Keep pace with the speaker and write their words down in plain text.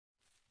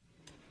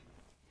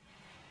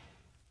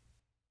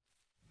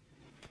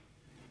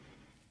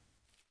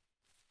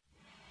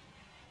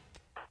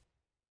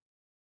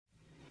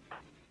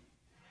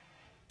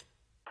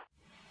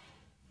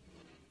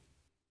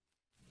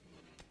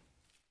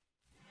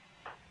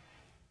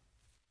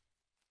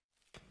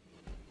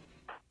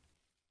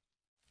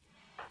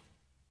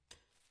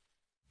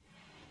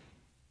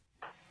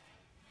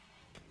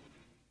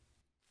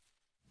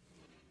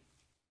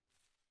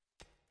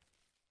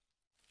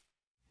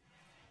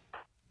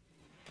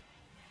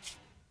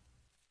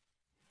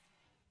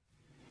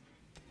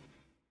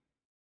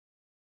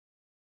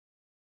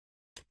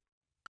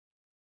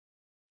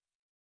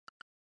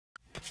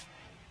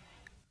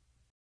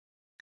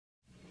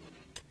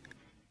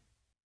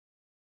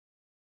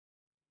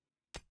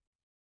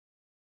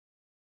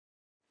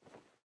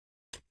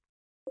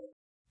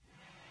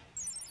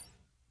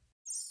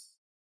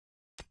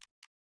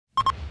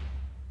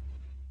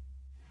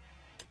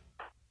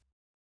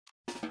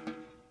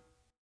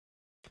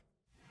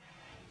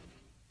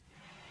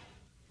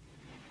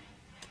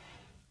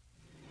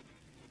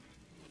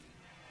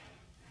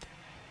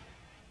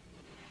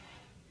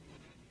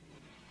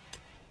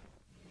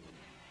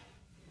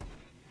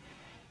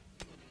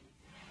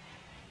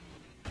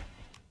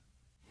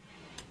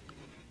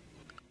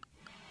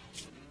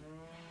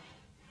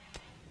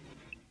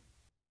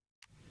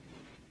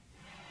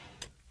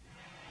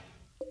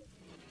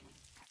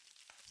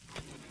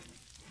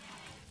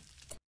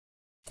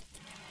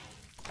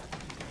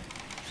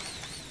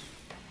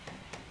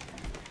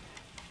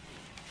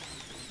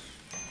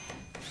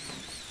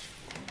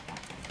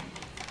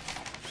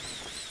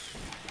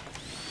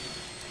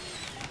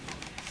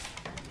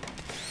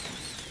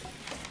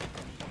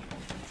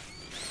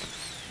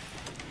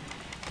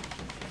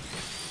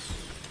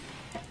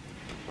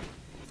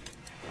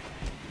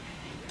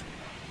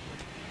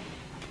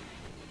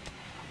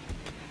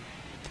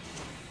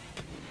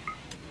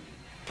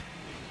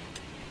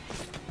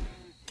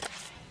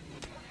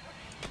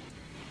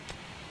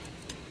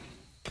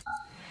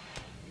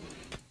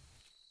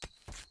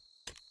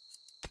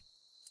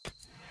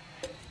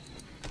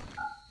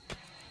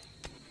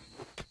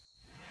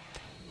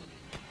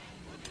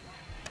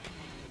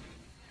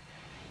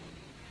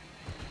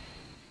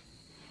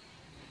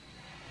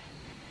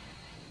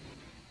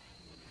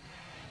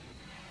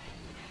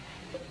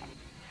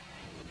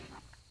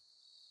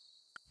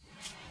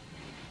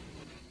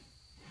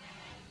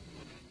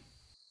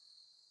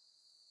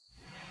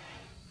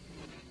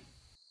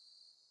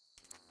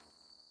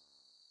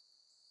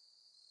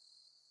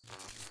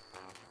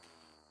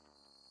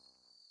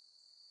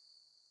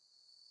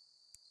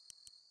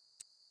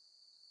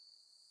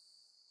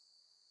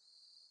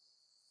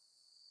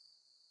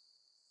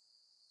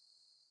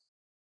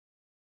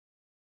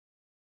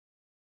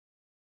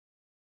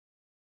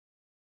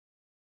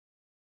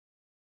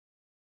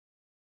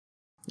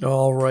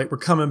All right, we're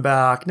coming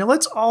back. Now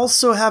let's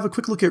also have a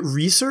quick look at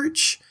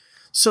research.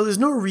 So there's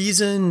no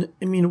reason,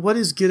 I mean, what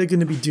is Gitta going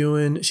to be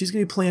doing? She's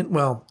going to be playing,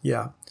 well,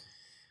 yeah.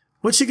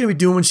 What's she going to be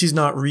doing when she's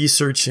not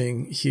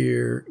researching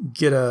here?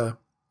 Gitta.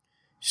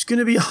 She's going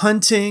to be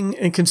hunting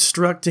and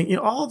constructing. You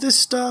know, all this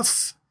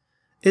stuff,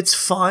 it's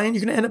fine.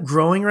 You're going to end up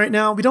growing right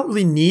now. We don't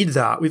really need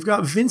that. We've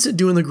got Vincent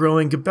doing the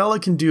growing.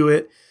 Gabella can do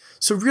it.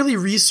 So really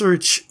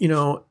research, you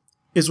know,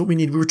 is what we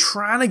need. We were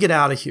trying to get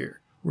out of here.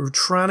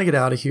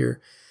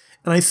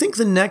 And I think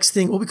the next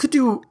thing, what we could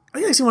do, I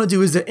think the next thing I want to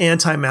do is the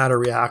antimatter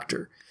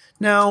reactor.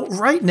 Now,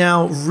 right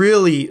now,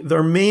 really,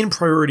 our main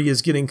priority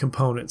is getting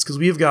components because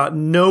we've got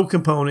no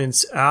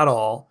components at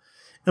all.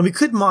 And we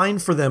could mine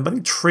for them, but I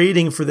think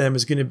trading for them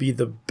is going to be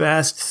the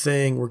best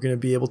thing we're going to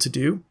be able to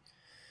do.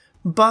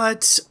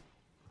 But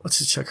let's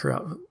just check her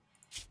out.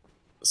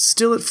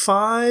 Still at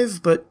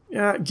 5, but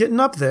getting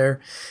up there.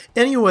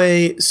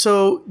 Anyway,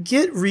 so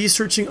get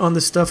researching on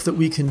the stuff that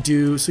we can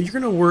do. So you're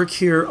going to work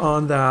here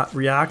on that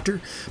reactor.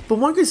 But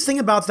one good thing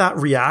about that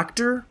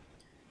reactor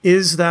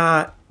is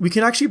that we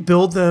can actually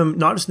build them,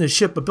 not just in the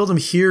ship, but build them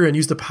here and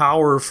use the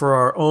power for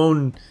our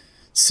own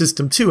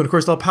system too. And of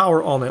course, they'll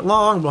power all night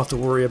long. We'll have to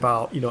worry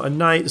about, you know, a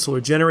night, the solar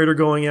generator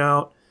going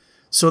out.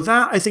 So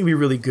that, I think, would be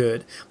really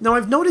good. Now,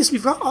 I've noticed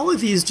we've got all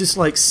of these just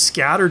like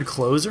scattered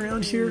clothes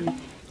around here.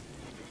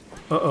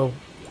 Uh-oh.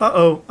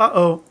 Uh-oh.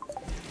 Uh-oh.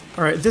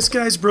 All right, this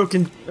guy's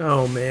broken.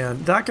 Oh,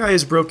 man. That guy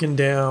is broken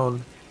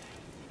down.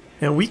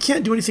 And we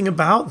can't do anything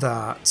about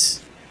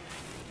that.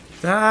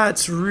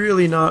 That's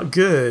really not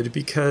good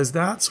because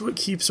that's what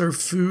keeps our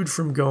food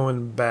from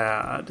going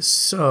bad.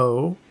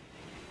 So,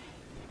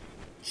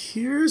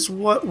 here's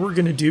what we're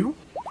going to do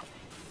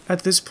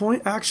at this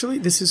point. Actually,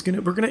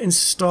 we're going to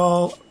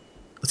install,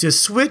 let's see, a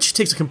switch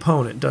takes a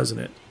component, doesn't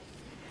it?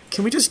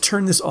 Can we just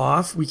turn this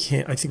off? We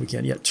can't. I think we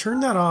can. Yeah,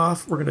 turn that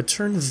off. We're going to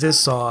turn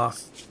this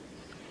off.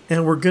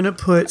 And we're going to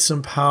put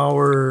some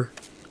power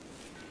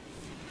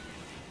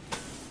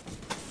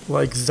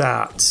like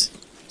that.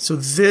 So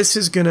this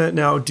is going to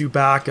now do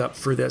backup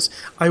for this.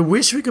 I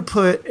wish we could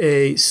put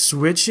a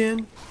switch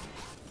in,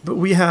 but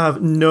we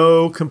have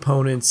no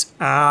components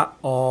at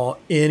all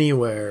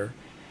anywhere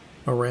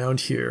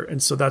around here.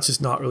 And so that's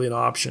just not really an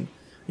option.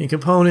 In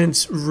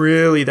components,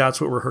 really,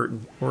 that's what we're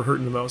hurting. We're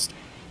hurting the most.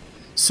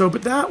 So,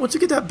 but that, once we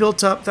get that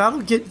built up,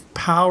 that'll get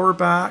power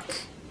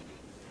back.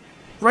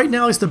 Right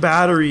now, it's the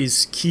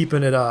batteries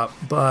keeping it up,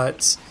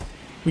 but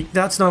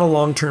that's not a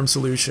long-term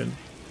solution,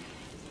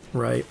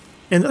 right?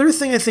 And the other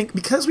thing I think,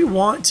 because we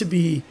want to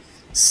be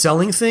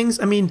selling things,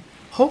 I mean,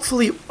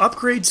 hopefully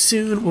Upgrade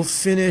soon will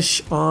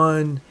finish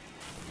on,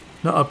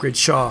 not Upgrade,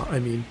 Shaw, I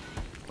mean.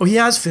 Oh, he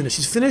has finished.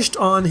 He's finished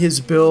on his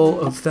bill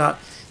of that.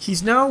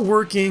 He's now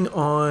working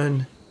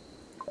on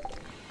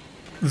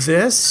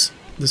this.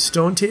 The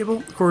stone table,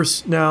 of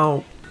course,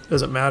 now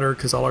doesn't matter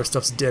because all our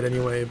stuff's dead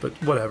anyway, but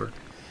whatever.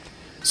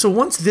 So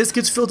once this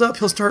gets filled up,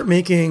 he'll start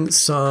making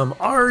some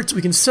art.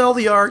 We can sell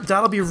the art.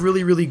 That'll be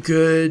really, really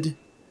good.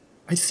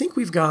 I think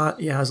we've got,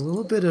 yeah, there's a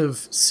little bit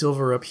of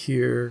silver up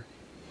here.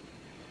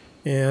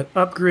 And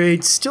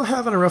Upgrade, still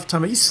having a rough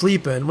time. He's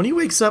sleeping. When he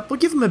wakes up, we'll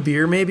give him a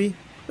beer maybe.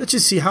 Let's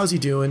just see, how's he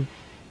doing?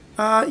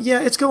 Yeah,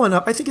 it's going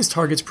up. I think his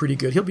target's pretty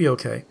good. He'll be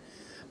okay.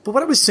 But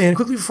what I was saying,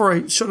 quickly before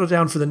I shut it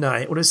down for the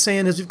night, what I was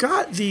saying is we've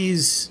got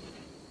these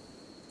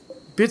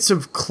bits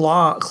of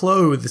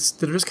clothes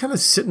that are just kind of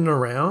sitting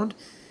around.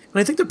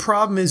 And I think the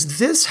problem is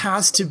this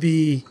has to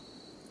be,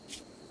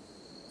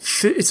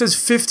 it says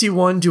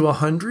 51 to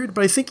 100,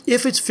 but I think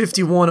if it's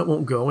 51, it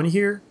won't go in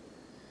here.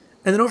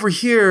 And then over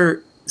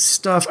here,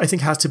 stuff I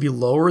think has to be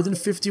lower than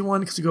 51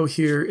 because we go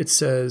here, it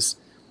says,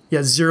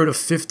 yeah, 0 to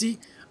 50.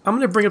 I'm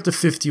going to bring it up to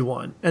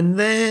 51. And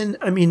then,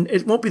 I mean,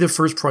 it won't be the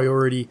first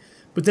priority.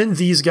 But then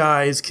these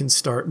guys can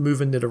start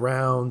moving it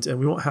around and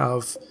we won't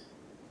have,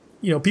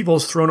 you know,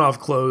 people's thrown off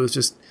clothes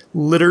just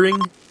littering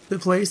the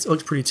place. It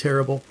looks pretty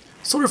terrible.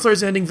 Solar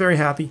flare's ending, very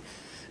happy.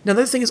 Now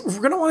the other thing is we're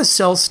going to want to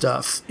sell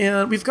stuff.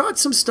 And we've got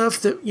some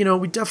stuff that, you know,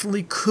 we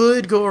definitely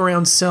could go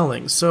around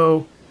selling.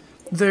 So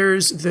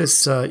there's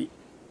this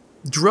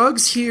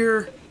drugs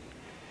here.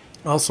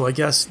 Also, I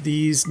guess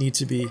these need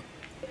to be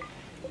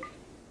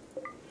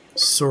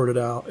sorted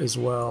out as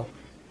well.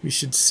 We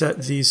should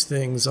set these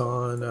things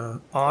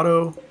on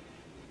auto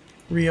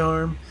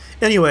rearm.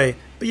 Anyway,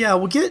 but yeah,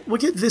 we'll get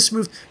this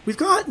moved. We've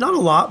got not a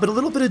lot, but a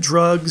little bit of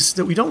drugs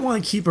that we don't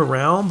want to keep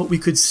around, but we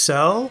could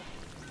sell.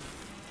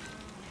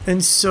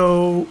 And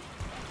so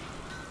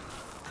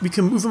we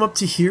can move them up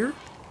to here.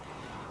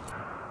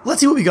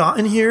 Let's see what we got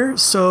in here.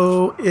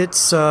 So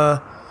it's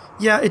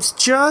yeah, it's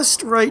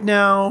just right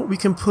now we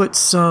can put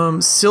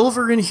some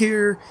silver in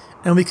here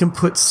and we can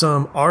put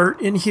some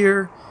art in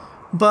here.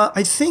 But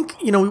I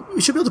think, you know,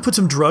 we should be able to put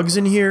some drugs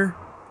in here.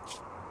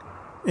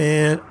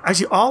 And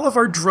actually all of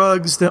our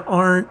drugs that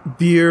aren't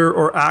beer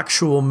or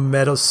actual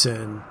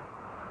medicine,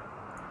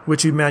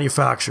 which we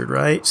manufactured,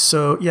 right?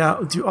 So yeah,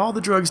 do all the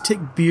drugs,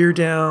 take beer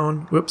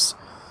down. Whoops.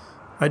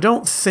 I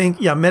don't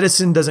think, yeah,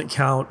 medicine doesn't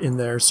count in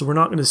there, so we're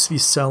not going to be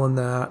selling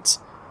that.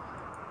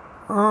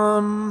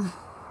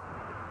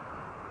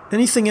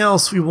 Anything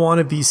else we want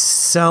to be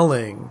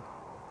selling?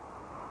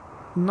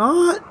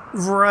 Not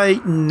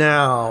right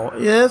now.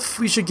 If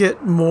we should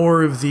get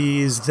more of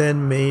these,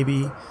 then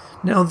maybe.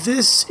 Now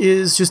this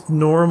is just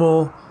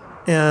normal,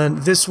 and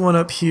this one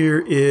up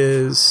here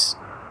is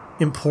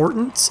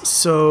important,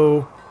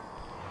 so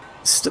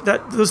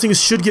those things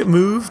should get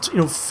moved, you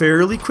know,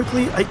 fairly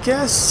quickly, I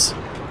guess.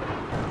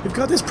 We've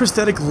got this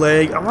prosthetic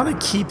leg. I want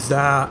to keep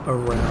that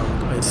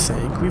around, I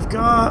think. We've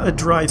got a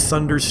dry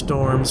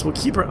thunderstorm, so we'll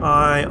keep our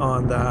eye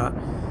on that.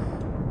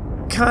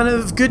 Kind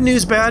of good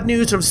news, bad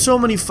news. We have so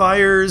many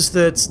fires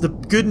that the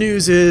good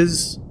news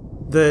is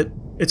that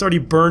it's already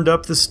burned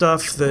up the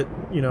stuff that,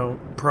 you know,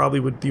 probably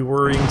would be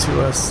worrying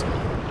to us.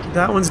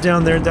 That one's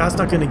down there. That's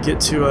not going to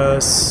get to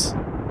us.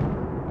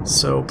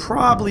 So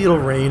probably it'll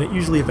rain. It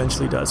usually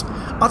eventually does.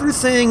 Other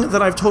thing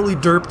that I've totally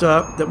derped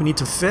up that we need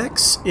to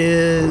fix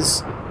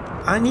is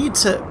I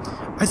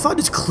thought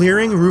it's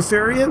clearing roof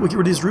area. We get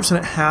rid of these roofs and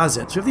it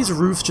hasn't. So we have these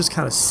roofs just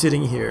kind of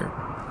sitting here.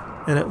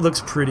 And it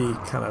looks pretty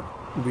kind of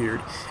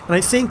weird. And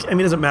I think, I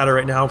mean, it doesn't matter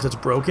right now because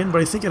it's broken,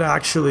 but I think it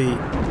actually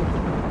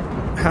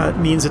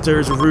means that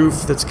there's a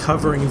roof that's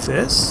covering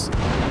this.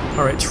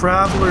 Alright,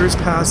 travelers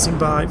passing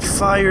by.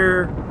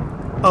 Fire.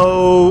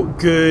 Oh,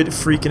 good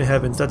freaking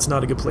heavens. That's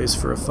not a good place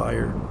for a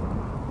fire.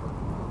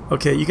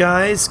 Okay, you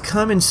guys,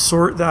 come and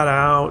sort that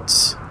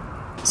out.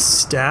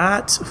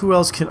 Stat? Who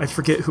else can... I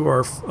forget who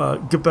are...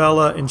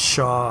 Gabella and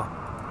Shaw.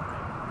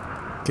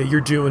 Okay, you're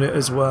doing it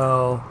as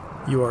well.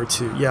 You are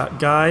too. Yeah,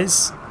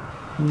 guys,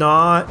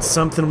 not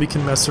something we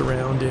can mess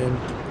around in.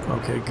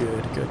 Okay,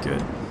 good, good,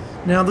 good.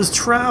 Now, those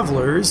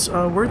travelers,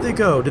 where'd they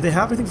go? Did they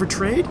have anything for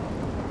trade?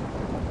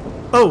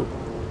 Oh!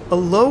 A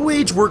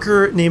low-wage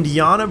worker named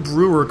Yana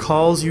Brewer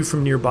calls you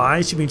from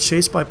nearby. She's being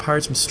chased by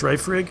pirates from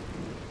Strife Rig.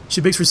 She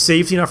begs for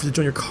safety and offers to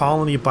join your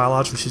colony of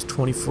biological. She's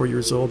 24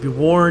 years old. Be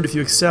warned, if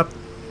you accept,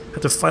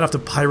 have to fight off the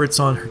pirates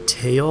on her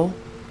tail.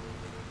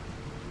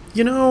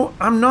 You know,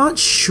 I'm not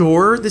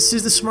sure this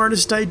is the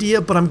smartest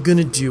idea, but I'm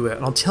gonna do it.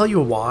 And I'll tell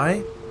you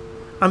why.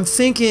 I'm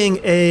thinking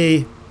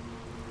a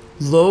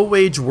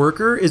low-wage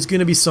worker is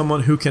gonna be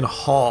someone who can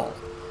haul.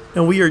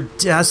 And we are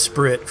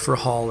desperate for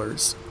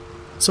haulers.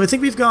 So I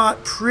think we've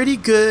got pretty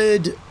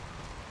good,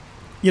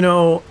 you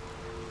know,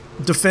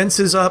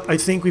 defenses up. I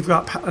think we've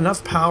got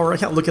enough power. I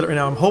can't look at it right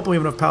now. I'm hoping we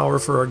have enough power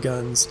for our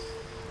guns.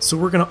 So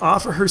we're going to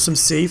offer her some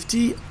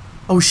safety.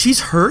 Oh,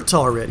 she's hurt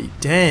already.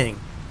 Dang.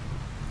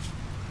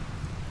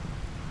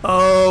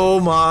 Oh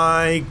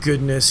my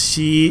goodness.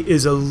 She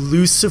is a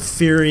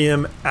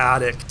Luciferium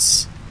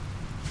addict.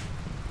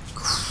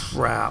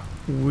 Crap.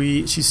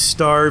 She's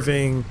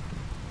starving.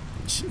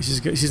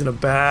 She's in a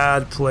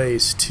bad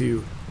place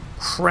too.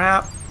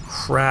 Crap,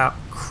 crap,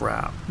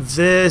 crap.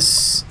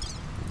 This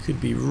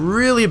could be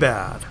really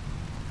bad.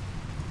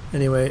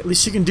 Anyway, at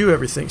least she can do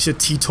everything. She's a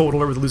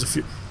teetotaler with a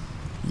Lucifer.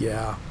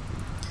 Yeah.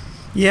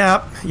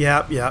 Yep.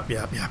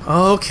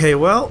 Okay,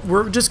 well,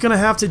 we're just gonna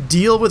have to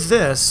deal with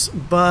this,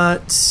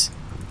 but...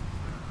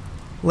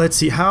 Let's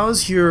see,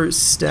 how's your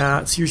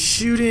stats? You're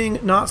shooting,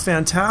 not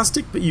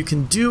fantastic, but you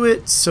can do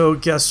it, so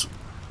guess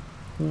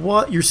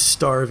what? You're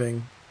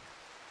starving.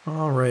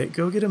 Alright,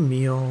 go get a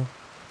meal.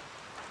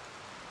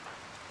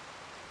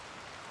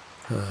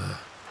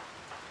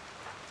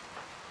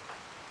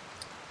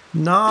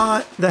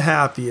 Not the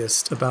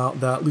happiest about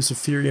that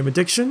Luciferium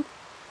addiction.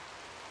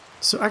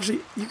 So actually,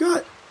 you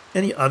got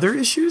any other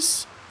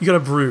issues? You got a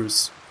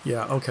bruise.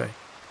 Yeah, okay.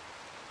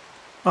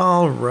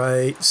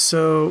 Alright,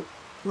 so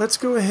let's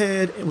go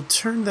ahead and we'll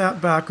turn that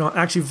back on.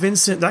 Actually,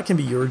 Vincent, that can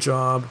be your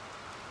job.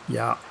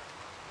 Yeah.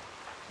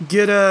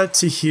 Gitta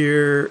to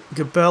here,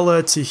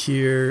 Gabella to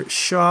here,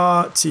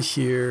 Shaw to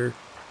here,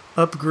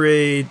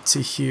 Upgrade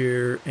to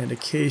here, and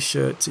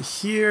Acacia to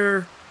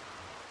here.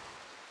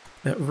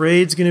 That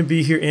raid's gonna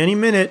be here any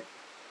minute.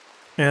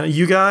 And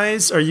you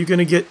guys, are you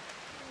gonna get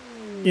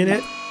in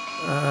it?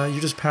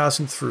 You're just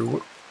passing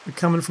through. You're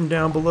coming from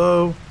down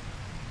below.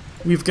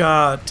 We've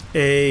got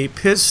a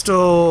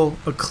pistol,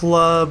 a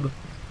club,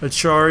 a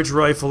charge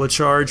rifle, a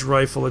charge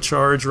rifle, a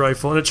charge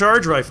rifle, and a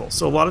charge rifle.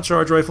 So a lot of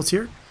charge rifles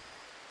here.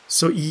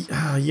 So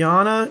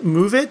Yana,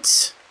 move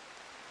it.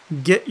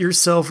 Get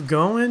yourself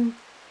going.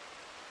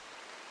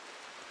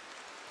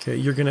 Okay,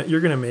 you're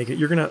gonna make it.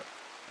 You're gonna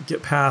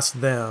get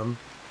past them.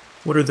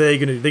 What are they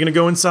gonna do? They're gonna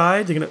go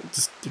inside? They're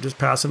just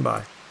passing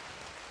by.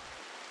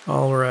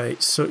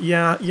 Alright, so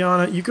yeah,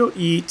 Yana, you go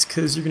eat,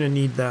 because you're gonna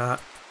need that.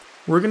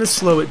 We're gonna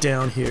slow it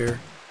down here.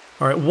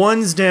 Alright,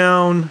 one's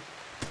down.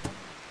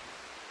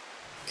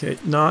 Okay,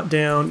 not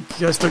down.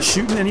 You gotta start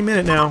shooting any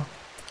minute now.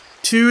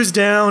 Two's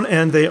down,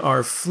 and they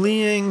are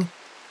fleeing.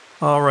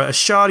 Alright, a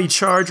shoddy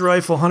charge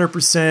rifle,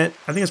 100%.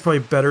 I think it's probably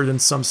better than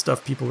some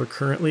stuff people are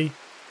currently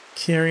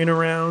carrying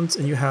around.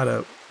 And you had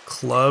a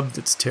club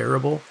that's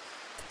terrible.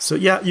 So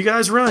yeah, you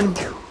guys run.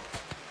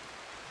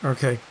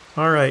 Okay,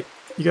 alright.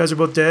 You guys are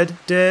both dead.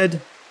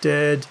 Dead,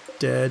 dead,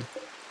 dead.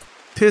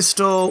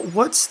 Pistol,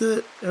 what's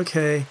the...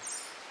 Okay.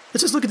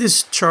 Let's just look at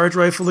this charge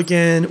rifle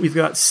again. We've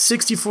got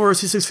 64,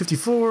 66,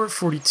 54,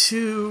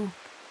 42.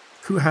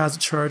 Who has a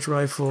charge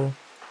rifle?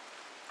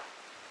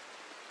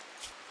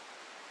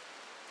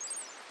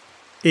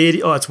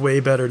 80. Oh, it's way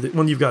better. The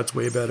one you've got's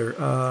way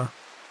better.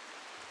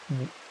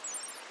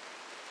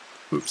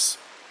 Oops.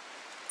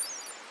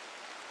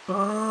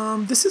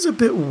 This is a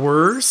bit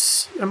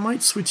worse. I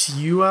might switch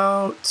you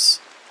out.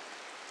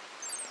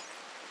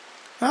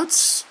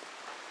 That's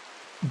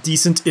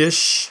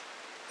decent-ish.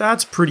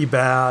 That's pretty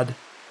bad.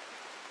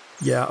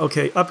 Yeah,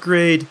 okay,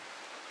 upgrade.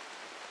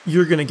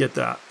 You're gonna get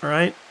that, all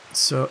right?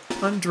 So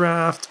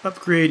undraft,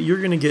 upgrade,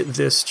 you're gonna get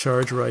this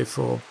charge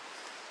rifle.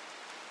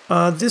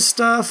 This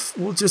stuff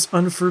we'll just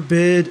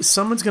unforbid.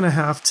 Someone's gonna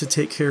have to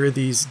take care of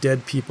these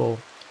dead people.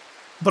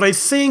 But I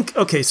think,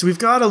 okay, so we've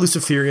got a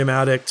Luciferium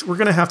addict. We're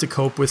gonna have to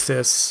cope with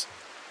this.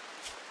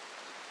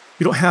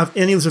 We don't have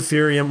any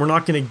Luciferium. We're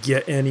not gonna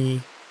get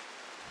any.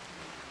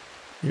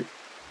 You're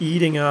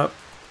eating up.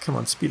 Come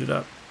on, speed it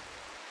up.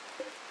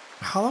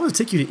 How long does it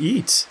take you to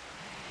eat?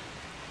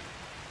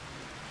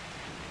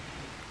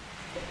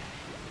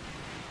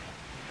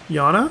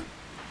 Yana?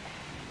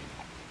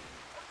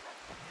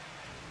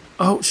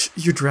 Oh,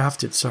 you're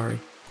drafted, sorry.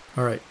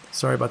 Alright,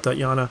 sorry about that,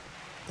 Yana.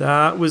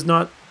 That was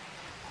not...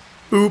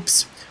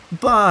 Oops.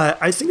 But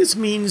I think this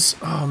means...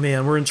 Oh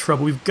man, we're in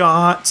trouble. We've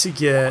got to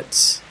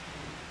get...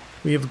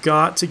 We have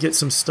got to get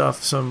some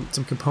stuff, some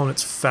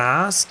components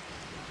fast.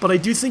 But I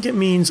do think it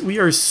means we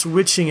are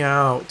switching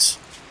out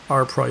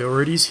our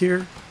priorities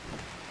here.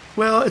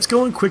 Well, it's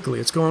going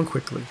quickly, it's going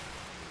quickly.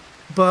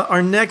 But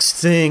our next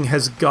thing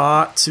has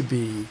got to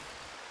be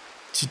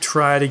to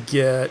try to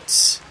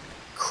get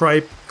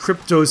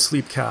crypto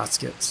sleep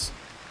caskets.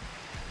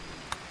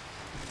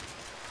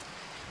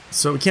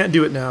 So we can't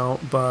do it now,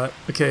 but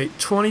okay,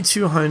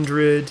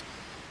 2200.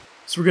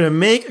 So we're gonna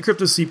make a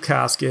crypto sleep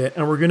casket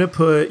and we're gonna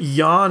put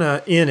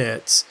Yana in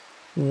it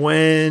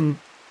when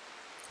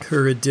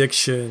her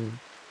addiction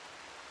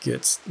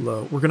gets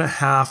low. We're gonna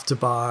have to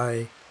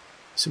buy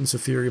some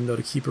Zephyrium though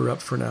to keep her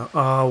up for now.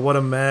 Oh, what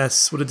a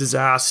mess, what a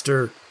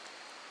disaster.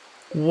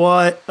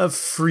 What a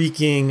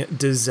freaking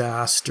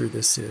disaster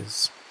this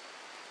is.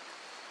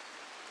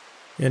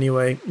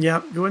 Anyway,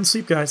 yeah, go ahead and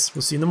sleep, guys.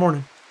 We'll see you in the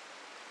morning.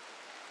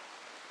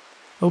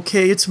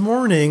 Okay, it's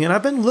morning, and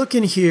I've been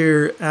looking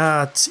here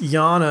at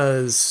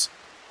Yana's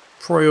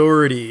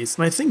priorities,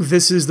 and I think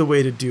this is the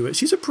way to do it.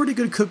 She's a pretty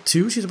good cook,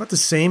 too. She's about the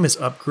same as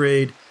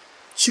Upgrade.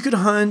 She could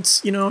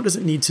hunt, you know,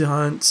 doesn't need to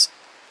hunt.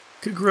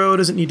 Could grow,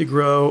 doesn't need to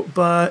grow,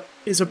 but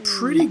is a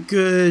pretty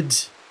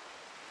good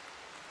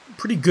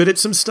at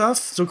some stuff.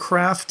 So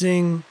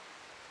crafting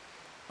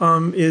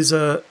is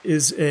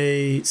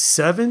a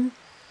 7.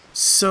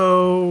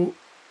 So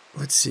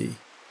let's see.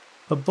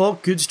 A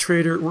bulk goods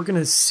trader, we're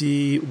gonna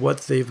see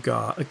what they've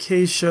got.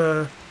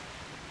 Acacia,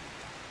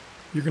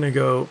 you're gonna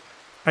go.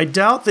 I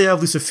doubt they have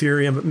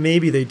Luciferium, but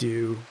maybe they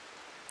do.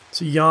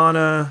 So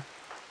Yana,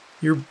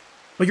 you're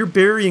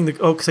burying the,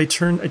 oh, because I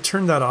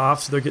turned that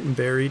off, so they're getting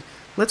buried.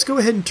 Let's go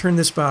ahead and turn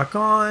this back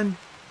on.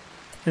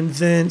 And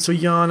then, so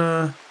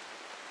Yana,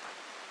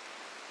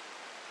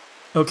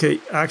 okay,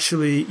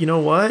 actually, you know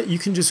what? You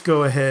can just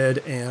go ahead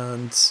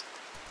and...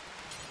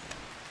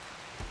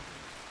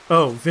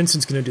 Oh,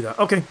 Vincent's going to do that.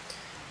 Okay.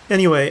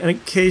 Anyway, and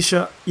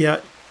Acacia, yeah,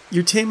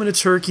 you're taming a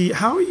turkey.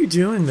 How are you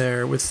doing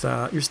there with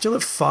that? You're still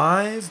at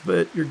 5,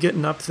 but you're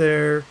getting up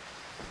there.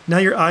 Now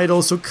you're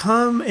idle, so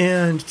come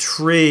and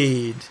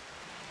trade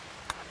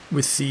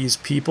with these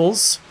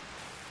peoples.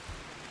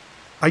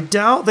 I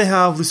doubt they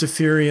have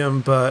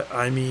Luciferium, but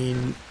I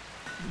mean,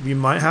 we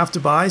might have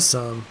to buy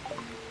some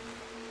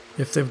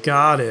if they've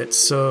got it.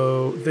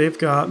 So they've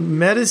got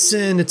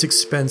medicine, it's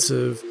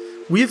expensive.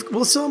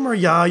 We'll sell them our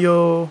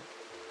Yayo.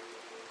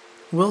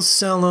 We'll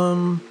sell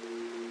them...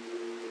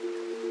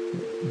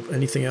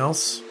 Anything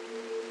else?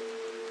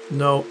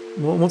 No,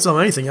 we won't sell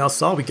them anything else.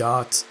 That's all we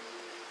got.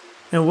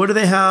 And what do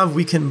they have?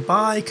 We can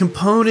buy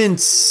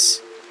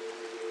components.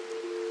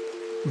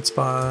 Let's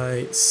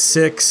buy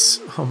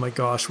 6. Oh my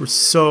gosh, we're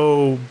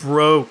so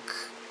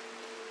broke.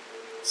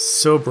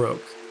 So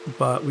broke.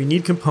 But we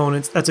need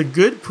components. That's a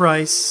good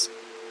price.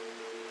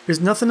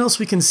 There's nothing else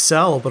we can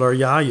sell but our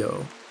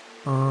Yayo.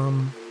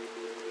 Oh,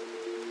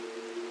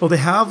 they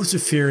have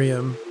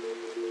Luciferium.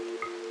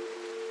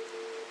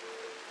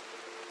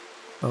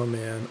 Oh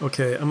man,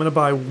 okay, I'm gonna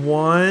buy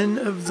 1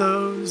 of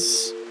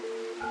those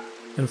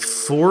and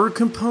 4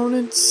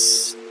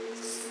 components.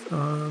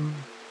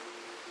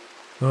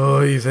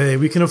 Oy vey,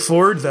 we can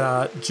afford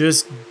that,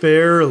 just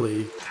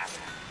barely.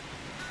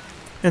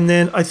 And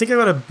then I think I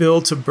got a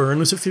bill to burn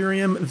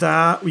Luciferium.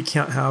 That we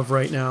can't have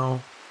right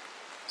now.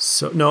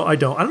 So, no, I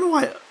don't. I don't know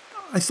why.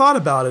 I thought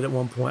about it at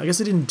one point. I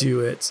guess I didn't do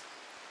it.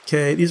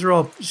 Okay, these are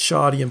all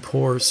shoddy and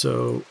poor,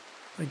 so,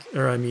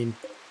 or I mean,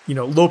 you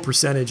know, low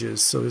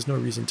percentages, so there's no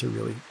reason to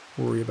really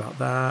worry about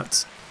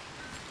that.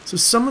 So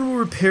someone will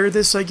repair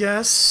this, I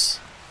guess.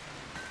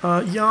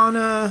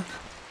 Yana,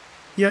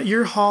 yeah,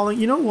 you're hauling.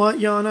 You know what,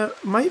 Yana?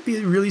 Might be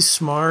really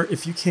smart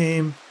if you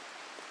came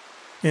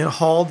and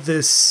hauled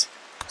this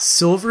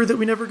silver that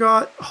we never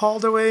got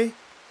hauled away.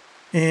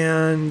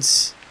 And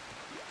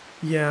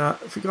yeah,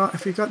 if we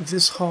got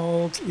this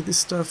hauled, this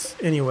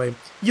stuff. Anyway,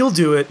 you'll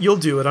do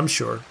it, I'm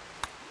sure.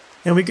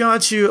 And we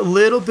got you a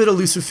little bit of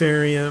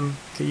Luciferium.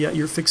 Okay, yeah,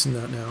 you're fixing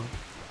that now.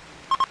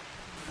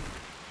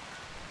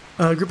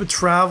 A group of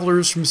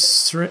travelers from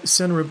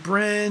Senra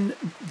Bryn.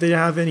 They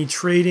have any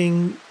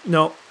trading?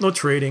 No, no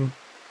trading.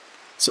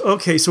 So,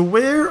 okay, so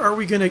where are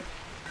we going to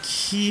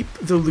keep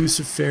the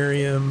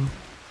Luciferium?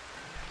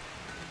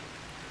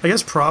 I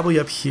guess probably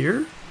up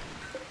here?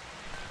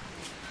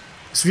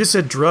 So we just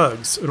said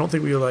drugs. I don't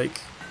think we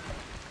like...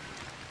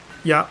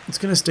 Yeah, it's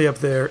going to stay up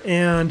there.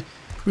 And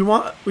we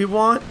want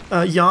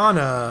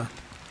Yana.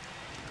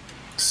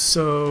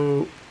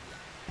 So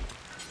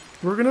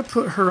we're going to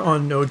put her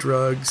on no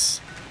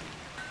drugs.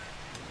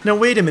 Now,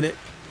 wait a minute.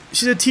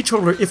 She's a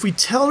teetotaler. If we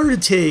tell her to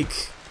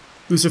take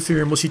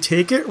Luciferium, will she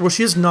take it? Or will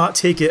she just not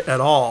take it at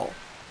all?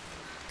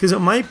 Because it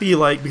might be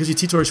like, because she's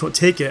teetotaler, she won't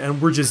take it,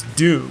 and we're just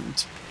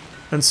doomed.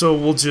 And so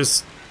we'll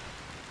just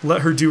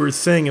let her do her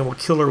thing, and we'll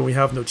kill her when we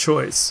have no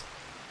choice.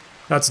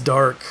 That's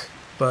dark,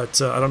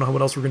 but I don't know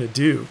what else we're going to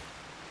do.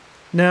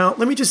 Now,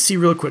 let me just see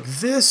real quick.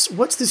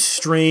 What's the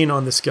strain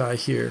on this guy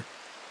here?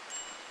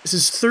 This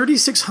is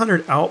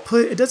 3600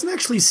 output. It doesn't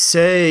actually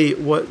say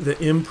what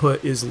the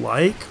input is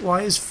like.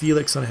 Why is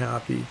Felix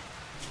unhappy?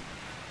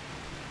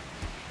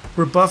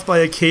 We're buffed by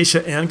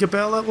Acacia and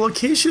Gabella. Well,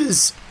 Acacia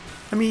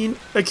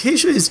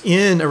is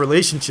in a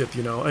relationship,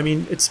 you know. I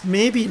mean, it's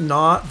maybe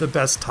not the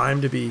best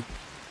time to be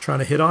trying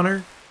to hit on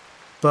her.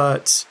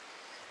 But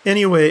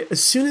anyway,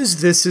 as soon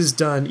as this is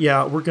done,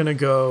 yeah, we're going to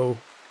go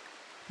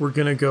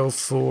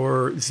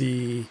for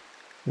the,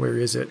 where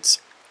is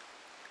it?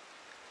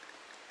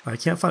 I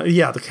can't find it.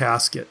 Yeah, the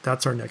casket.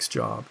 That's our next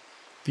job.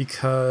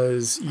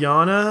 Because,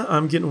 Yana,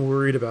 I'm getting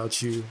worried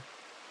about you.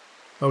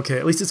 Okay,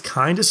 at least it's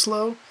kind of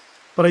slow.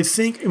 But I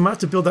think we might have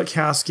to build that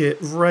casket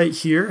right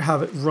here.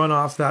 Have it run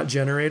off that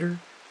generator.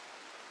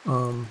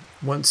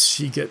 Once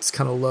she gets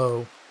kind of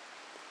low.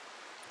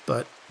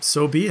 But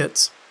so be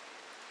it.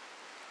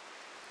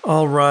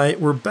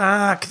 Alright, we're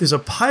back. There's a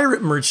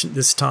pirate merchant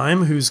this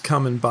time who's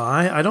coming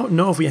by. I don't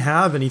know if we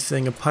have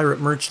anything a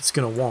pirate merchant's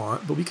going to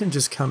want. But we can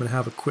just come and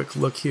have a quick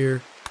look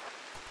here.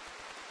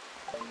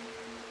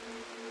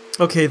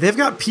 Okay, they've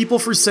got people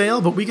for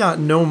sale, but we got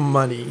no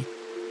money.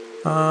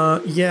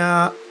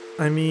 Yeah,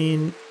 I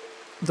mean,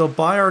 they'll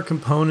buy our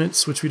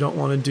components, which we don't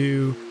want to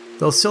do.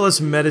 They'll sell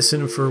us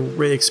medicine for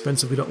way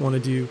expensive we don't want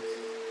to do.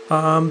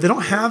 They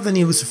don't have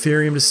any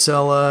Luciferium to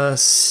sell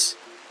us.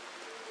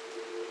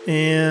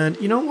 And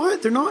you know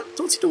what?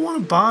 Don't seem to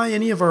want to buy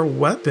any of our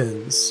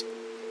weapons.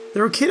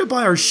 They're okay to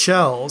buy our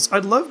shells.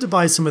 I'd love to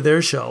buy some of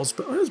their shells,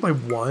 but let's buy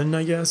one,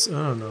 I guess. I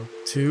don't know.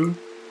 2?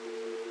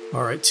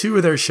 Alright, 2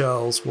 of their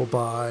shells we'll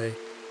buy.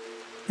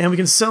 And we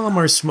can sell them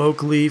our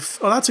smoke leaf.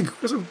 Oh, that's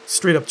a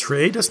straight up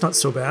trade. That's not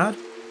so bad.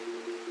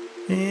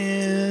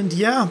 And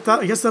yeah,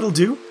 I guess that'll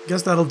do.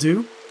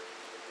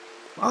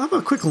 I'll have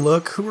a quick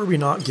look. Who are we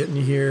not getting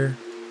here?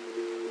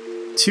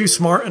 Too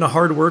smart and a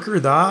hard worker?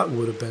 That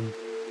would have been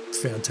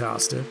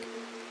fantastic.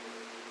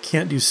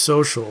 Can't do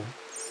social.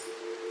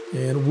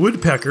 And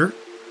Woodpecker,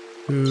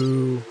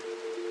 who...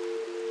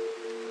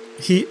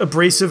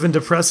 abrasive and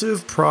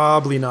depressive?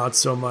 Probably not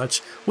so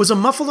much. Was a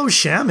Muffalo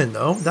Shaman,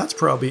 though. That's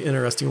probably an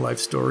interesting life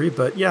story.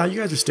 But yeah,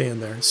 you guys are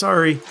staying there.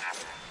 Sorry.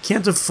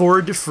 Can't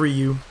afford to free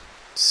you.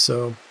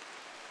 So...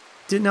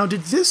 Did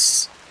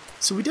this...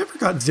 So we never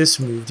got this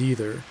moved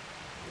either.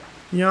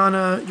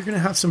 Yana, you're going to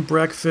have some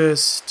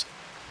breakfast.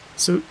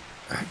 So,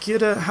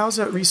 how's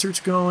that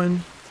research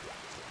going?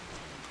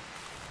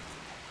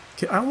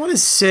 Okay, I want to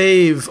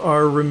save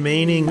our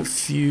remaining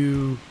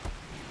few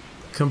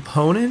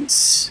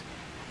components.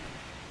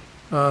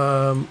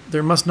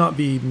 There must not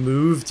be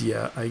moved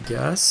yet, I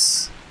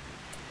guess.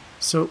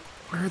 So,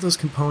 where are those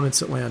components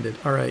that landed?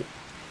 Alright.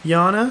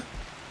 Yana?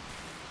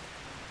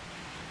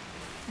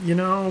 You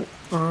know,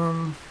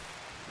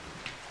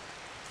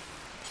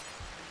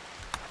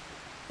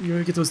 you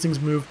gotta get those things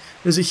moved.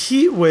 There's a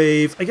heat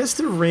wave. I guess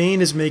the rain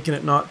is making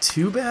it not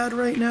too bad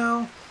right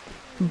now.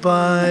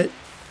 But...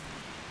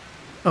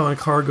 Oh, and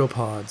cargo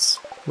pods.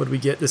 What do we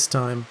get this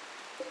time?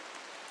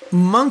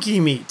 Monkey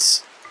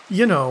meat.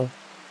 You know,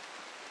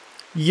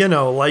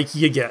 like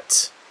you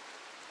get.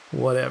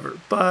 Whatever.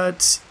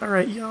 But,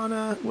 alright,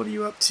 Yana, what are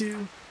you up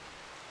to?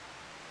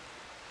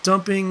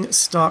 Dumping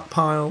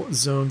stockpile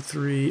zone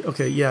 3.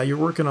 Okay, yeah, you're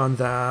working on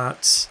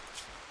that.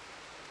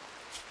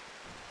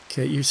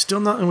 Okay, you're still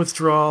not in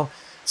withdrawal.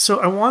 So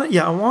I want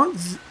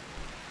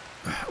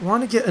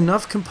to get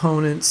enough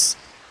components.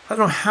 I don't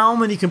know how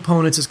many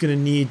components it's going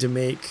to need to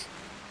make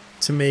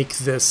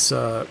this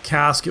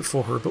casket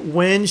for her. But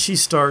when she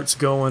starts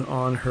going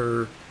on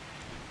her,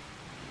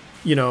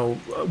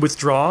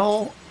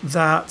 withdrawal,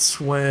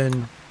 that's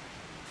when...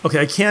 Okay,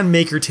 I can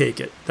make her take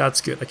it. That's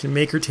good. I can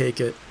make her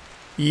take it,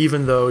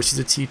 even though she's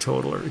a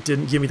teetotaler. It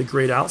didn't give me the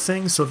grayed out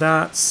thing, so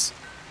that's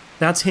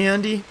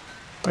handy.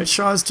 Right,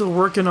 Shaw's still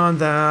working on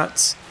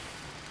that.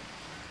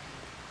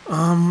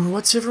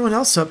 What's everyone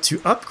else up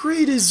to?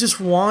 Upgrade is just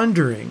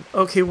wandering.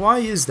 Okay, why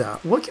is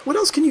that? What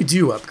else can you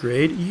do,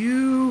 Upgrade?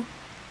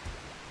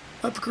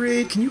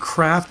 Upgrade, can you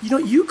craft?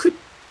 You could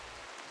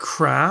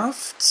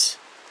craft...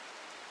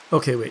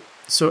 Okay, wait.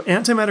 So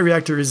antimatter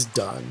reactor is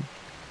done.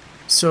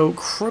 So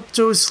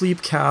crypto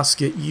sleep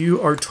casket,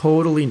 you are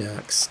totally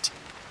next.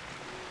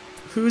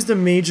 Who's the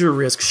major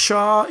risk?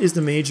 Shaw is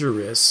the major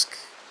risk.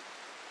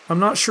 I'm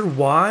not sure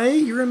why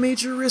you're a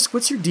major risk.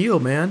 What's your deal,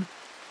 man?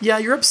 Yeah,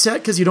 you're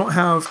upset because you don't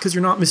have, because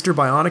you're not Mr.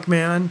 Bionic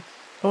Man.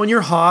 Oh, and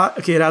you're hot.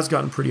 Okay, it has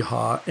gotten pretty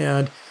hot.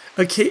 And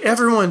okay,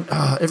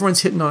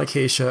 everyone's hitting on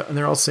Acacia, and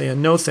they're all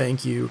saying, no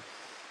thank you.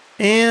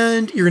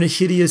 And you're in a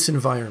hideous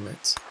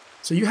environment.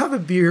 So you have a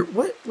beer.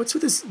 What's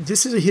with this?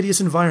 This is a hideous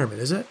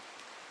environment, is it?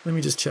 Let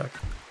me just check.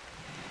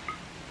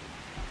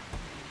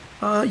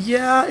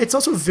 Yeah, it's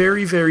also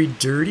very, very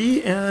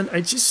dirty, and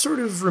I just sort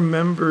of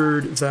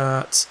remembered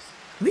that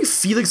I think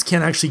Felix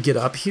can't actually get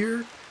up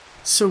here,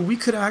 so we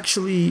could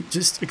actually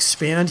just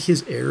expand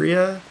his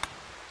area.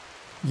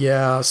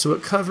 Yeah, so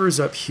it covers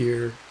up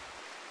here,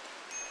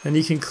 and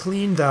you can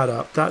clean that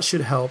up. That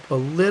should help a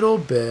little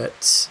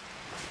bit.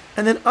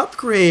 And then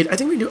upgrade, I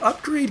think we can do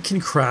upgrade can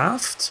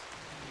craft.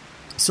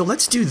 So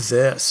let's do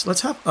this.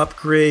 Let's have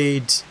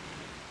upgrade,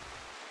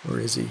 where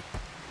is he?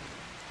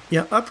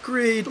 Yeah,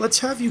 upgrade, let's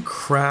have you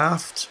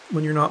craft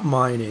when you're not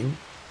mining.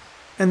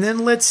 And then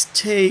let's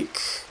take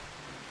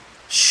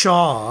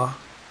Shaw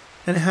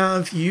and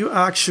have you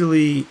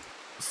actually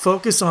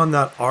focus on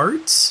that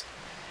art.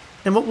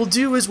 And what we'll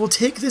do is we'll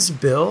take this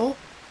bill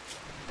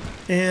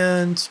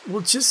and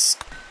we'll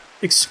just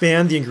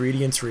expand the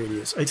ingredients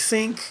radius. I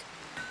think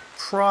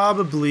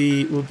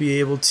probably we'll be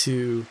able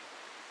to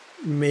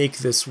make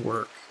this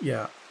work.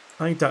 Yeah,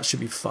 I think that should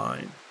be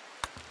fine.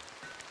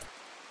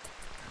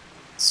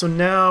 So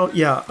now,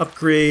 yeah,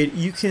 upgrade,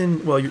 you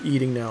can, well, you're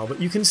eating now, but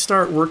you can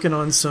start working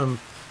on some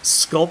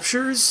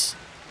sculptures.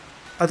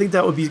 I think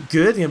that would be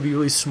good. I think it'd be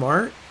really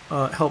smart.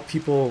 Help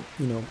people,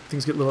 you know,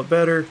 things get a little bit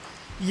better.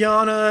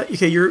 Yana,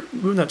 okay, you're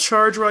moving that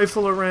charge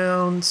rifle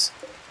around.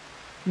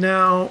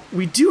 Now,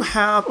 we do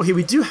have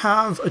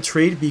a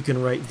trade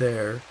beacon right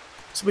there.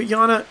 So, but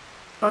Yana,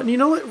 you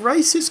know what,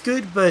 rice is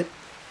good, but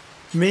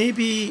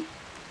maybe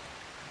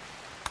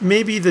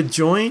the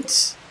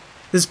joint,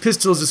 this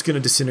pistol is just going to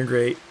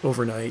disintegrate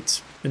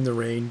overnight in the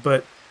rain,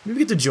 but maybe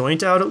get the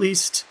joint out at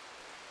least,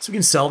 so we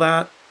can sell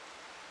that.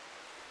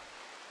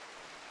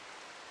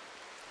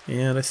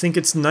 And I think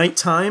it's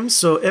nighttime,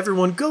 so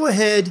everyone go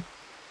ahead,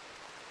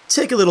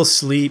 take a little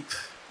sleep.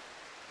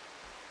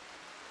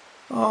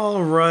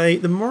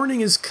 Alright, the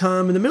morning has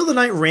come. In the middle of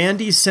the night,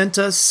 Randy sent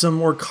us some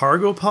more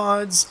cargo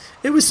pods.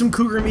 It was some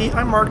cougar meat.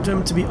 I marked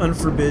them to be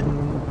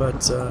unforbidden,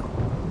 but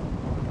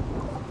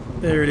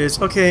there it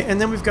is. Okay, and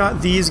then we've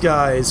got these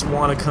guys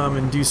want to come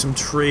and do some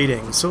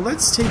trading. So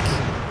let's take,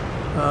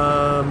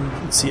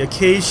 let's see,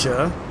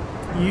 Acacia.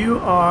 You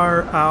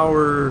are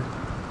our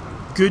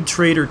good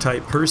trader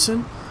type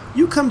person.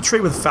 You come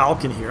trade with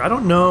Falcon here. I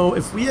don't know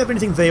if we have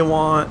anything they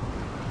want.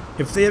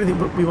 If they have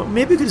anything we want,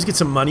 maybe we could just get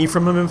some money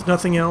from them if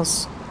nothing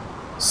else.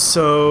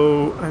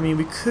 So, I mean,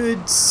 we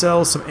could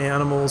sell some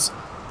animals.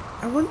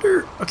 I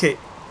wonder, okay.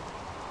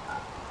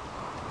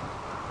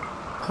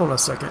 Hold on a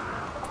second.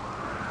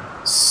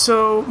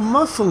 So,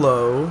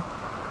 Muffalo,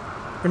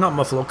 or not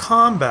Muffalo,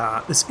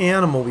 Combat, this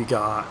animal we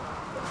got,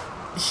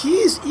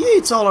 he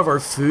eats all of our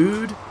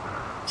food.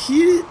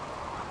 He's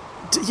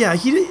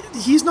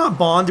not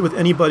bonded with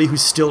anybody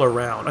who's still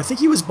around. I think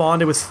he was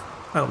bonded with,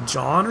 I don't know,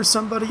 John or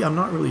somebody. I'm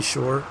not really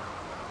sure.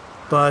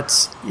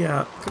 But,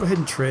 yeah, go ahead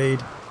and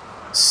trade.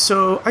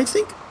 So, I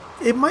think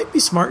it might be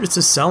smart just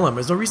to sell him.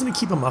 There's no reason to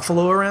keep a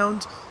Muffalo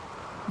around.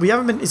 We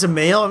haven't been, he's a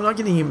male. I'm not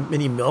getting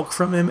any milk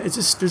from him. It's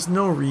just, there's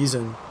no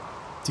reason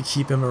to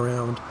keep him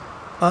around.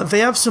 They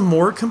have some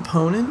more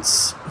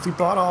components. If we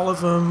bought all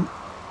of them,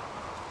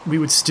 we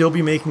would still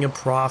be making a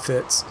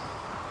profit.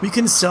 We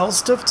can sell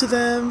stuff to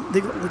them.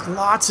 They've got like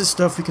lots of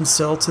stuff we can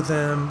sell to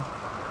them.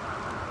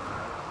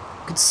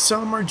 We could sell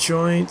them our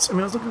joints. I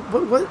mean, I was looking,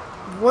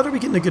 what are we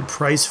getting a good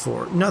price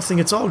for? Nothing.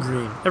 It's all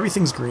green.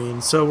 Everything's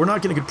green. So we're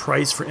not getting a good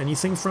price for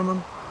anything from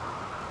them.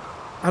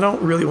 I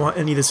don't really want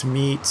any of this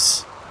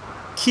meat.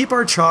 Keep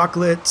our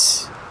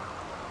chocolate,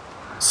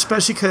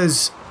 especially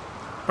because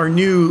our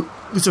new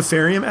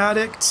Luciferium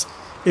addict,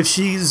 if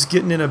she's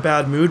getting in a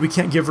bad mood, we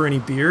can't give her any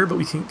beer, but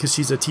we can, because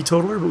she's a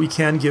teetotaler, but we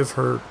can give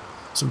her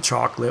some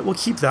chocolate. We'll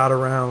keep that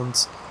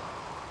around.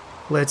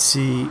 Let's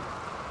see.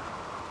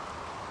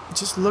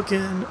 Just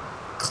looking.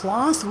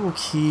 Cloth we'll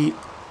keep.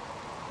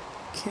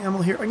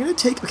 Camel here. I'm going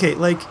to take, okay,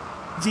 like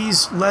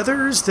these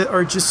leathers that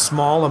are just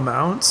small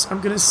amounts I'm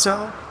going to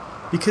sell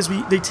because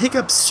they take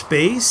up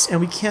space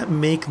and we can't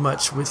make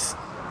much with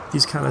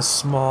these kind of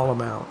small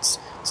amounts.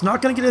 It's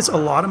not going to get us a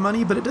lot of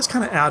money, but it does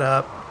kind of add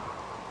up.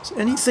 So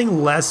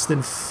anything less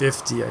than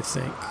 50, I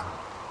think,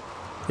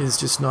 is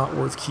just not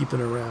worth keeping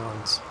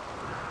around.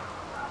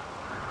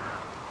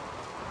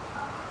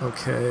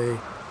 Okay.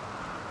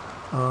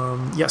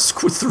 Yeah,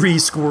 3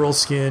 squirrel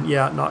skin.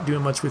 Yeah, not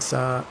doing much with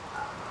that.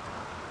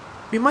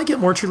 We might get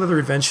more tree leather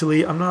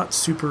eventually. I'm not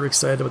super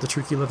excited about the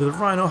turkey leather. The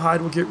rhino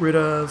hide we'll get rid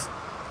of.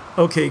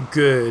 Okay,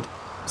 good.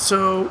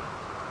 So,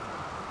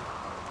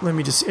 let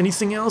me just...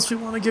 anything else we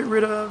want to get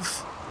rid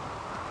of?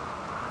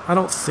 I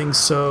don't think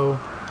so.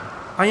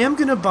 I am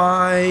going to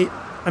buy...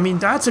 I mean,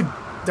 that's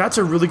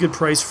a really good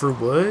price for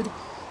wood.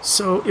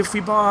 So, if we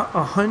bought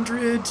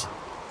 100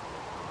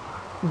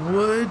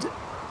 wood...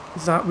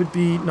 that would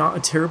be not a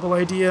terrible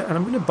idea, and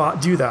I'm going to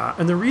do that.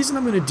 And the reason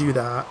I'm going to do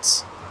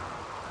that...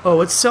 Oh,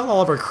 let's sell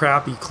all of our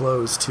crappy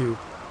clothes, too.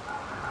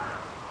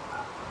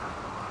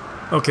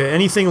 Okay,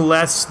 anything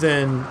less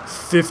than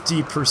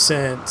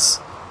 50%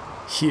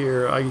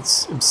 here I'm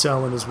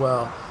selling as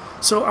well.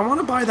 So I want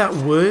to buy that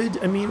wood.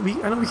 I mean,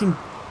 I know we can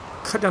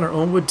cut down our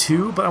own wood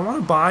too, but I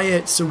want to buy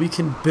it so we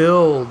can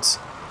build,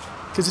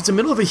 because it's the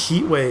middle of a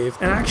heat wave.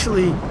 And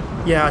actually,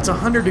 yeah, it's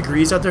 100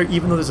 degrees out there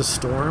even though there's a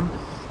storm.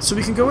 So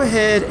we can go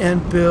ahead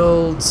and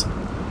build,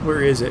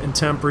 where is it, in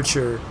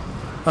temperature,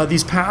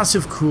 these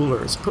passive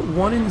coolers. Put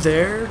one in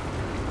there.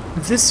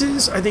 This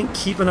is, I think,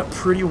 keeping up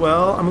pretty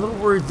well. I'm a little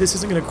worried this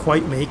isn't going to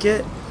quite make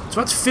it. So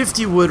that's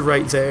 50 wood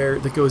right there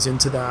that goes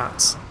into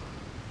that.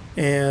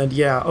 And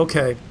yeah,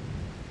 okay.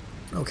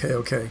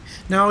 Okay.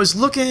 Now I was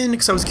looking,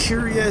 because I was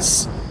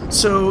curious.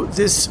 So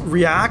this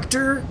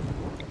reactor,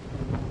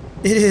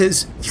 it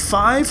is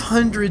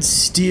 500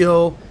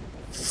 steel,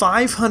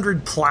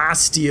 500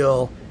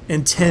 plasteel,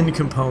 and 10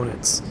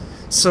 components.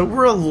 So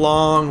we're a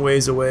long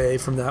ways away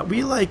from that.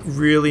 We like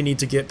really need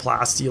to get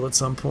plasteel at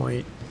some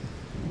point.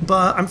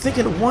 But I'm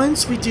thinking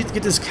once we do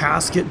get this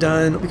casket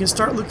done, we can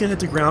start looking at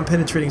the ground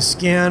penetrating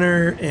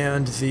scanner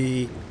and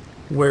the,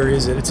 where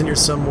is it? It's in here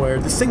somewhere.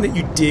 The thing that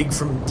you dig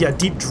from, yeah,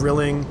 deep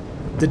drilling,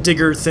 the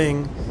digger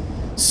thing.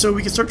 So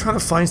we can start trying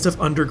to find stuff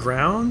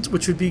underground,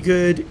 which would be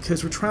good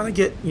because we're trying to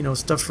get, you know,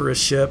 stuff for a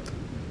ship.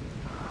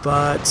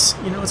 But,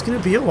 you know, it's going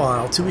to be a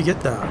while till we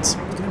get that. It's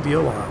going to be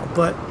a while.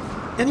 But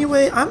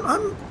anyway,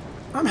 I'm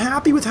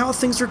happy with how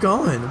things are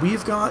going.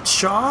 We've got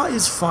Shaw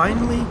is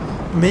finally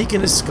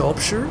making a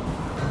sculpture.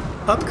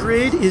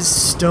 Upgrade is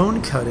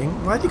stone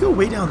cutting. Why'd you go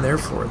way down there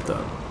for it,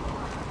 though?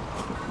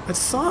 I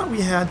thought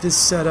we had this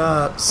set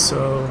up,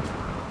 so...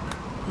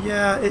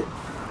 Yeah,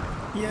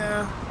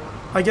 yeah.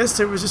 I guess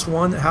there was just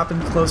one that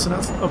happened close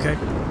enough. Okay.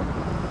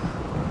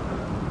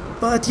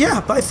 But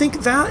yeah, I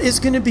think that is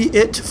going to be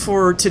it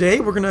for today.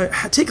 We're going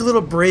to take a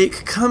little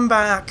break, come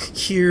back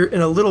here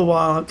in a little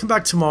while, come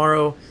back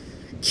tomorrow,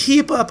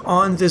 keep up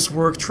on this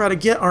work, try to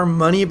get our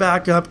money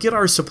back up, get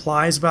our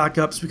supplies back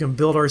up so we can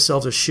build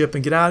ourselves a ship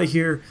and get out of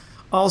here.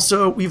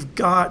 Also, we've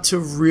got to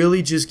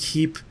really just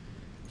keep,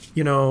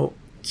 you know,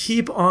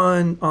 keep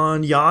on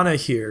Yana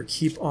here.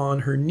 Keep on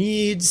her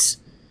needs.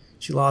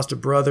 She lost a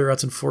brother.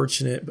 That's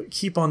unfortunate. But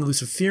keep on the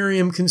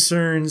Luciferium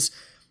concerns.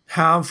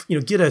 Have, you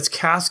know, get a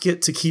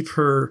casket to keep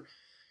her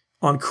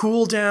on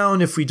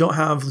cooldown if we don't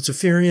have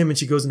Luciferium and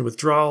she goes into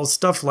withdrawal.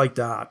 Stuff like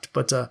that.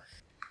 But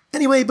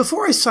anyway,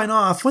 before I sign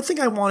off, one thing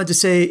I wanted to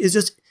say is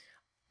just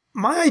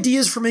my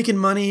ideas for making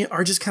money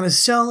are just kind of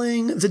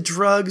selling the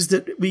drugs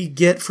that we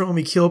get from when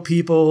we kill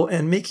people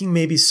and making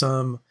maybe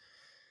some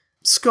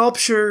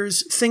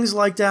sculptures, things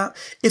like that.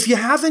 If you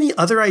have any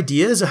other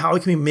ideas of how we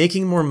can be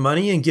making more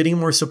money and getting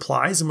more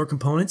supplies and more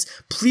components,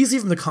 please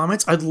leave them in the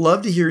comments. I'd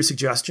love to hear your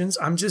suggestions.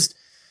 I'm just,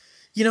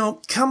 you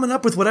know, coming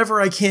up with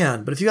whatever I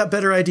can. But if you got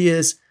better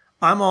ideas,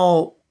 I'm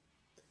all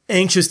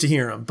anxious to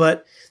hear them.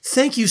 But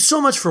thank you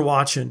so much for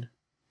watching.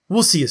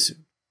 We'll see you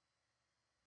soon.